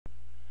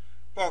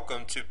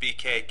Welcome to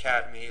BK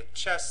Academy of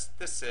Chess.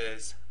 This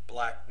is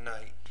Black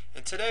Knight.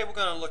 And today we're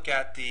going to look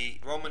at the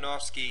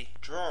Romanovsky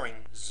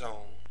Drawing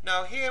Zone.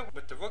 Now here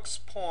with the rook's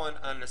pawn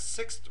on the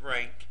 6th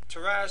rank,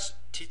 Taraj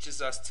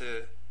teaches us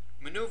to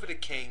maneuver the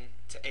king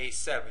to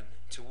a7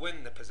 to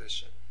win the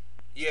position.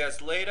 Years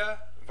later,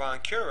 Von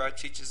Cura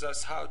teaches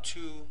us how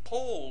to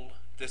hold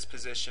this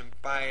position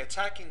by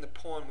attacking the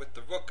pawn with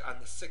the rook on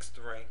the 6th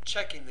rank,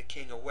 checking the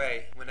king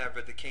away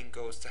whenever the king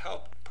goes to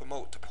help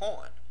promote the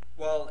pawn.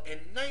 Well,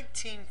 in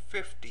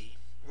 1950,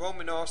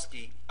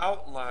 Romanovsky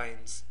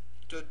outlines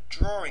the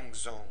drawing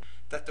zone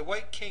that the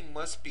white king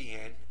must be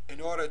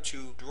in order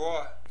to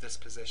draw this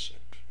position.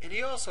 And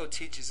he also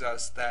teaches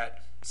us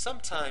that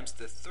sometimes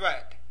the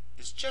threat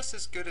is just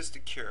as good as the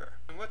cure.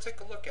 And we'll take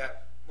a look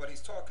at what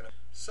he's talking about.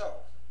 So,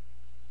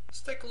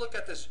 let's take a look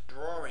at this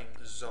drawing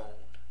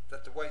zone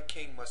that the white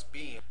king must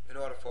be in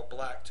order for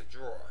black to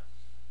draw.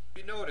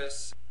 If you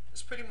notice,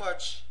 it's pretty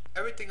much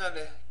everything on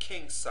the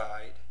king's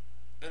side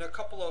and a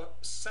couple of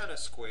center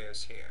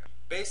squares here.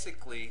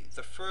 Basically,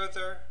 the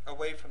further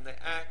away from the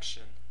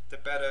action, the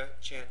better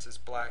chances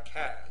black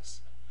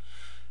has.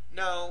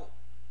 Now,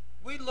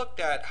 we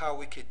looked at how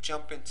we could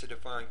jump into the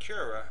Von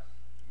Cura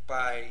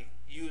by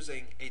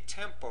using a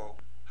tempo.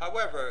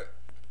 However,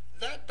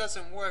 that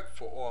doesn't work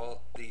for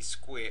all these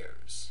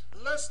squares.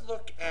 Let's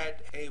look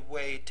at a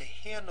way to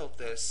handle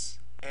this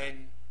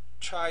and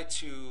try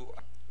to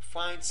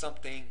find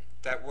something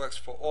that works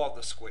for all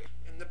the squares.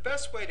 And the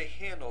best way to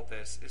handle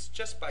this is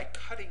just by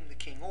cutting the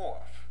king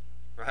off,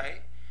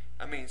 right?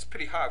 I mean, it's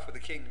pretty hard for the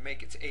king to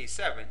make it to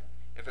a7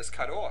 if it's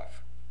cut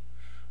off.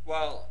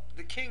 Well,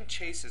 the king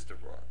chases the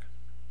rook,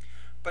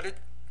 but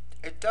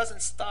it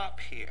doesn't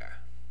stop here.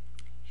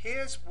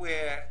 Here's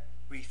where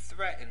we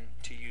threaten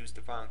to use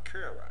the Von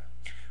Cura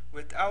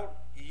without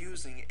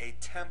using a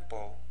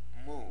tempo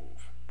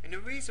move. And the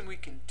reason we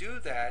can do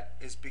that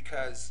is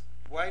because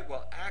white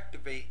will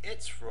activate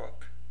its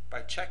rook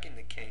by checking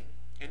the king.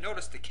 And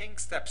notice the king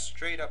steps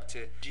straight up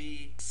to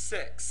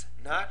g6,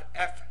 not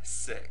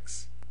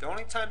f6. The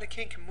only time the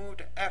king can move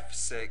to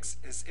f6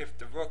 is if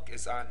the rook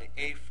is on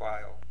the a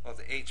file or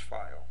the h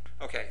file.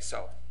 Okay,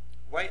 so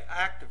white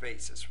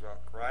activates his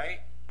rook,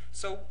 right?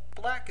 So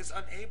black is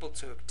unable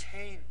to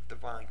obtain the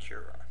Von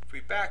Cura. If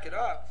we back it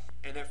up,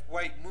 and if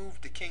white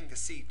moved the king to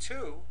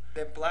c2,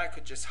 then black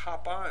could just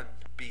hop on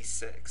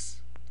b6,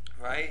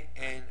 right,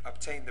 and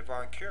obtain the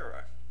Von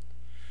Cura.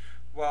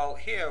 Well,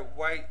 here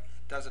white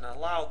doesn't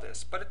allow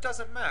this, but it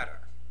doesn't matter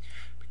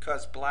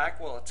because black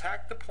will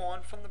attack the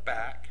pawn from the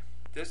back.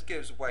 This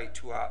gives white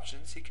two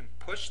options. He can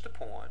push the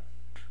pawn,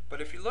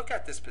 but if you look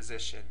at this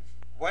position,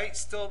 white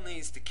still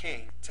needs the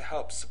king to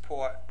help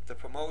support the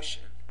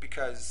promotion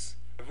because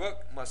the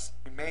rook must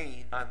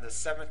remain on the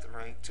 7th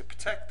rank to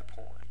protect the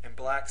pawn, and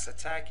black's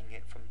attacking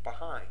it from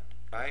behind,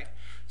 right?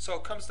 So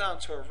it comes down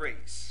to a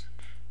race.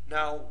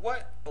 Now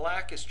what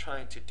black is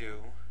trying to do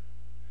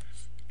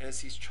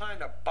is he's trying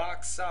to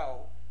box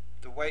out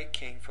the white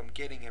king from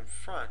getting in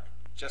front,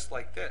 just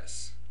like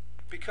this.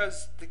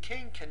 Because the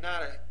king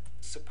cannot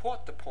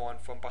support the pawn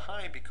from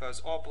behind because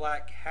all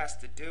black has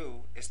to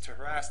do is to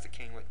harass the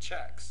king with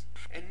checks.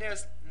 And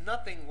there's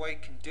nothing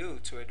white can do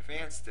to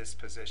advance this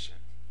position.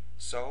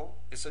 So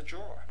it's a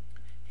draw.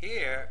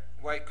 Here,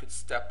 white could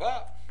step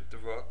up with the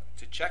rook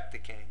to check the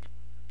king,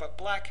 but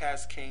black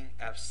has king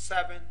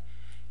f7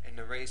 and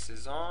the race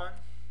is on.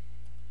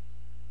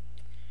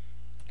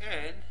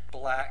 And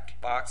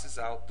black boxes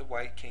out the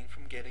white king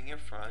from getting in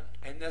front,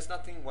 and there's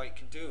nothing white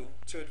can do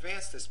to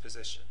advance this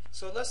position.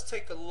 So let's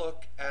take a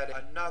look at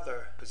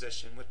another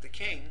position with the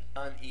king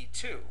on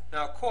e2.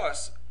 Now of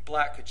course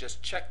black could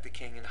just check the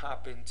king and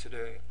hop into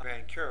the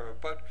Von Cura,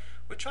 but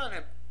we're trying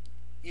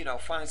to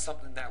find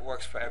something that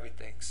works for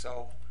everything.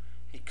 So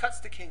he cuts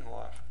the king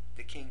off,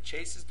 the king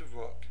chases the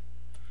rook,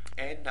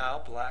 and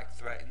now black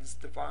threatens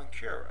the Von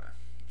Cura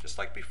just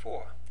like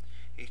before.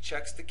 He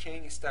checks the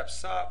king, he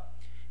steps up,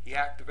 he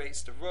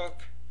activates the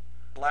rook,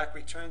 black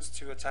returns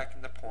to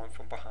attacking the pawn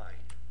from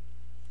behind.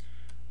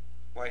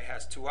 White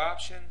has two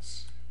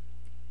options,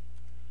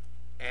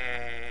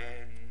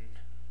 and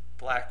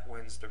black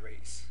wins the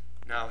race.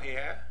 Now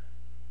here,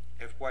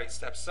 if white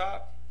steps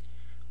up,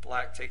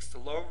 black takes the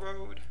low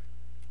road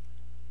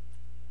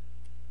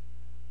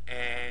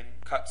and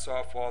cuts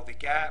off all the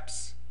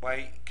gaps.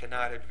 White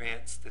cannot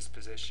advance this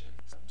position.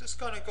 I'm just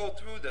going to go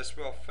through this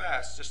real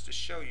fast just to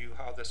show you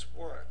how this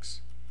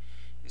works.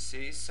 You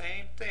see,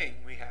 same thing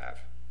we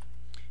have.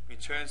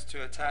 Returns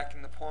to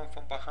attacking the pawn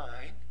from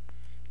behind.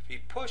 If he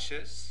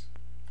pushes,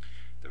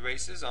 the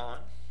race is on.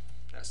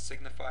 That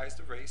signifies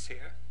the race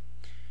here.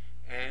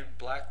 And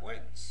black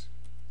wins.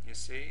 You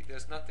see,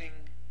 there's nothing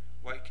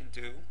white can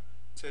do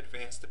to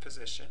advance the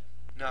position.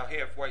 Now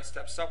here, if white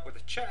steps up with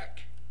a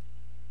check,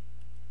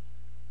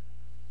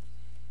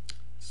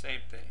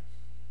 same thing.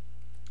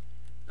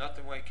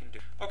 Nothing white can do.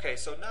 Okay,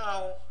 so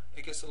now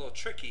it gets a little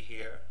tricky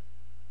here.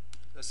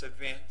 Let's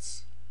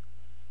advance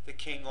the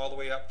king all the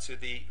way up to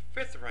the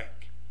 5th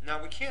rank.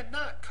 Now we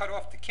cannot cut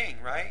off the king,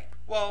 right?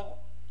 Well,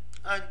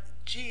 on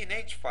G and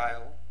H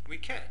file we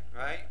can,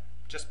 right?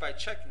 Just by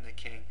checking the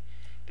king.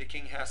 the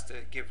king has to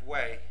give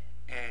way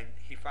and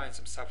he finds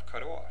himself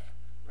cut off,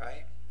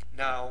 right?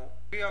 Now,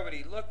 we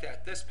already looked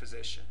at this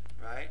position,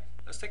 right?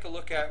 Let's take a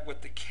look at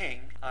with the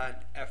king on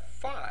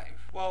f5.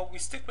 Well, we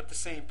stick with the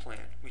same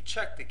plan. We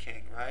check the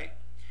king, right?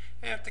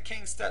 And if the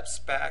king steps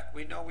back,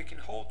 we know we can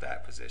hold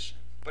that position.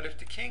 But if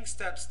the king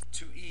steps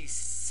to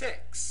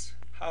e6,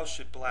 how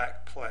should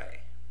black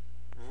play?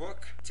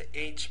 Rook to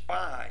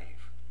h5.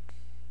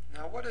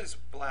 Now, what is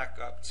black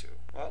up to?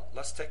 Well,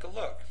 let's take a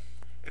look.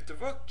 If the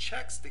rook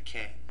checks the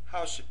king,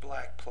 how should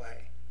black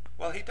play?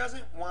 Well, he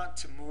doesn't want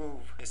to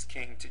move his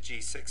king to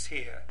g6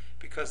 here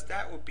because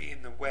that would be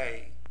in the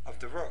way of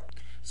the rook.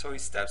 So he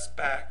steps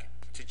back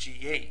to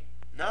g8.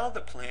 Now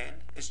the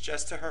plan is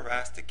just to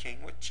harass the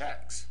king with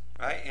checks,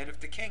 right? And if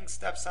the king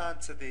steps on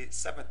to the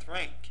 7th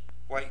rank,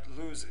 white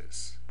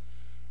loses,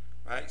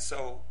 right?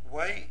 So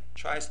white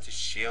tries to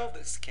shield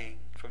his king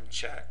from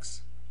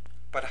checks,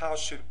 but how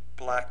should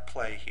black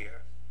play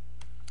here?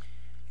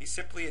 He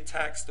simply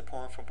attacks the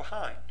pawn from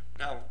behind.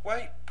 Now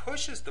white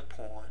pushes the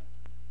pawn,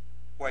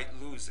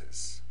 white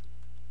loses.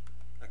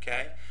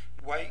 Okay?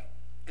 White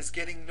is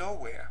getting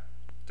nowhere.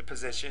 The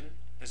position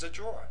is a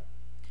draw.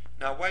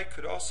 Now white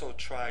could also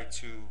try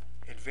to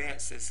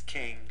advance his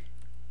king,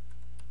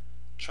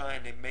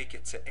 trying to make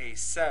it to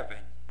a7,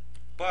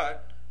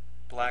 but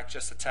black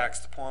just attacks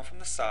the pawn from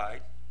the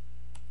side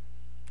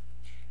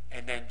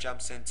and then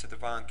jumps into the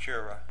von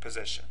Cura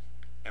position,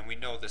 and we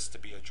know this to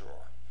be a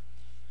draw.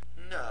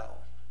 Now,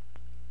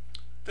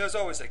 there's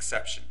always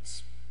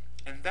exceptions,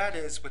 and that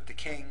is with the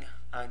king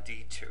on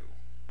d2.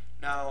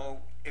 Now,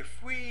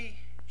 if we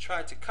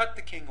try to cut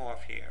the king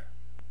off here,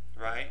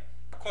 right?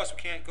 Of course,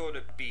 we can't go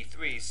to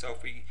b3, so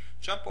if we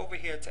jump over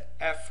here to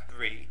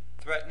f3,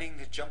 threatening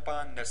to jump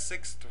on the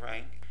 6th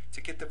rank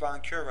to get the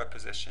von Cura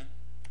position,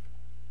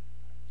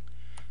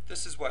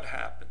 this is what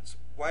happens.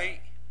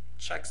 White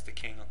checks the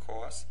king, of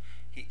course.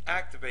 He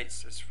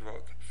activates this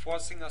rook,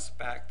 forcing us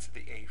back to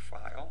the a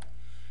file.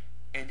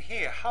 And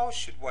here, how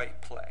should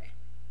white play?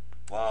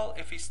 Well,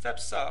 if he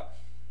steps up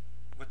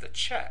with a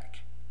check,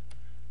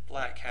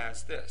 black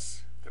has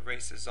this. The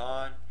race is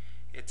on.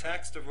 He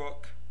attacks the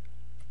rook,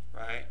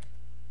 right?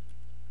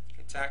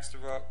 He attacks the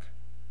rook.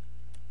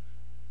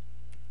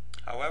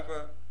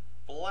 However,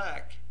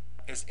 black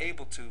is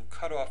able to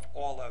cut off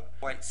all of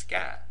white's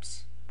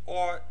gaps.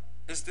 Or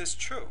is this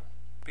true?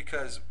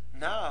 Because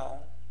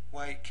now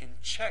white can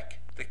check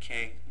the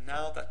king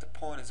now that the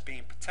pawn is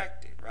being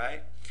protected,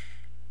 right?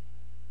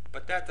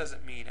 But that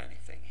doesn't mean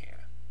anything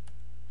here.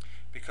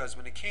 Because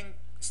when the king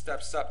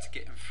steps up to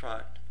get in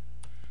front,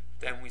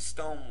 then we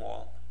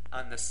stonewall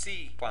on the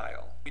C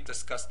file. We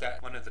discussed that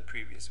in one of the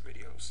previous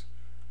videos.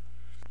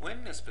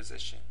 Win this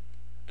position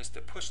is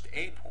to push the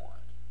A pawn.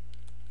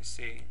 You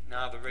see,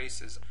 now the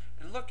race is,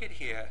 and look at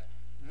here,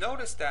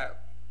 notice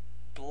that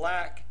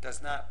black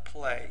does not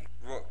play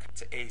rook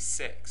to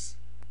a6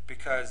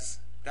 because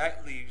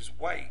that leaves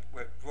white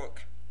with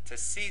rook to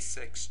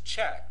c6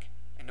 check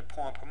and the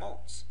pawn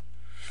promotes.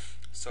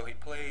 So he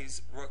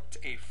plays rook to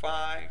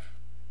a5,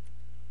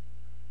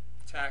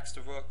 attacks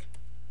the rook,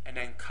 and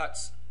then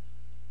cuts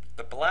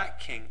the black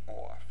king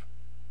off.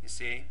 You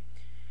see?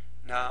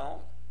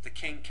 Now the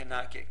king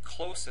cannot get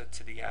closer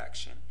to the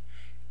action,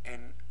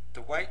 and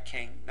the white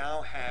king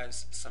now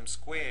has some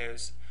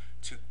squares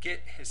to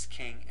get his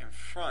king in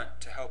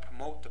front to help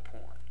promote the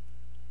pawn.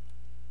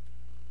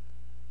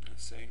 You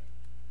see?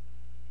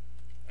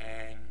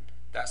 And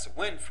that's a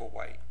win for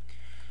white.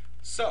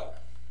 So,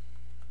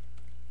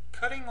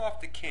 cutting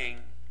off the king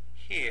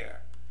here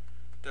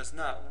does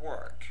not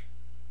work.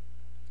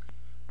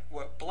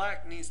 What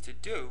black needs to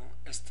do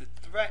is to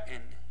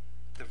threaten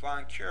the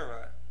von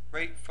Cura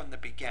right from the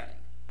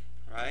beginning.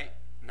 Right?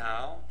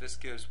 Now, this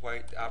gives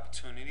white the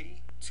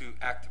opportunity to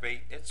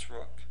activate its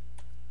rook.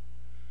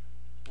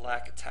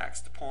 Black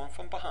attacks the pawn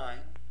from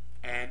behind,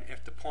 and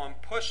if the pawn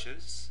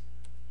pushes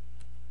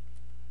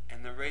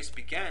and the race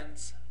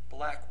begins,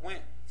 black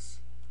wins.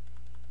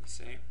 You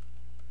see?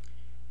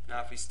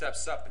 Now if he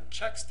steps up and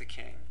checks the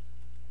king,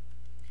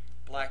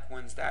 black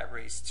wins that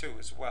race too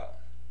as well.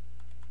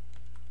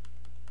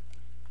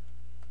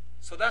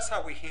 So that's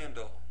how we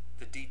handle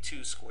the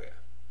d2 square.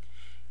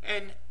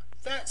 And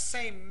that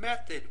same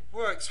method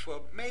works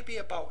for maybe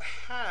about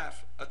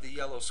half of the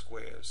yellow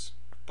squares.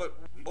 But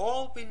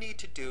all we need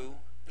to do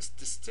is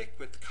to stick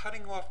with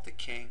cutting off the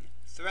king,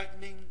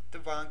 threatening the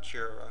von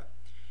Cura,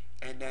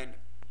 and then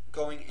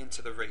going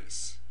into the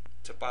race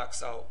to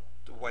box out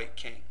the white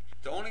king.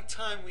 The only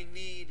time we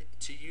need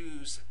to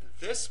use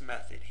this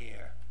method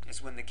here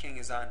is when the king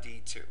is on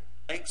d2.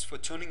 Thanks for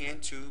tuning in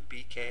to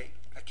BK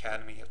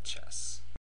Academy of Chess.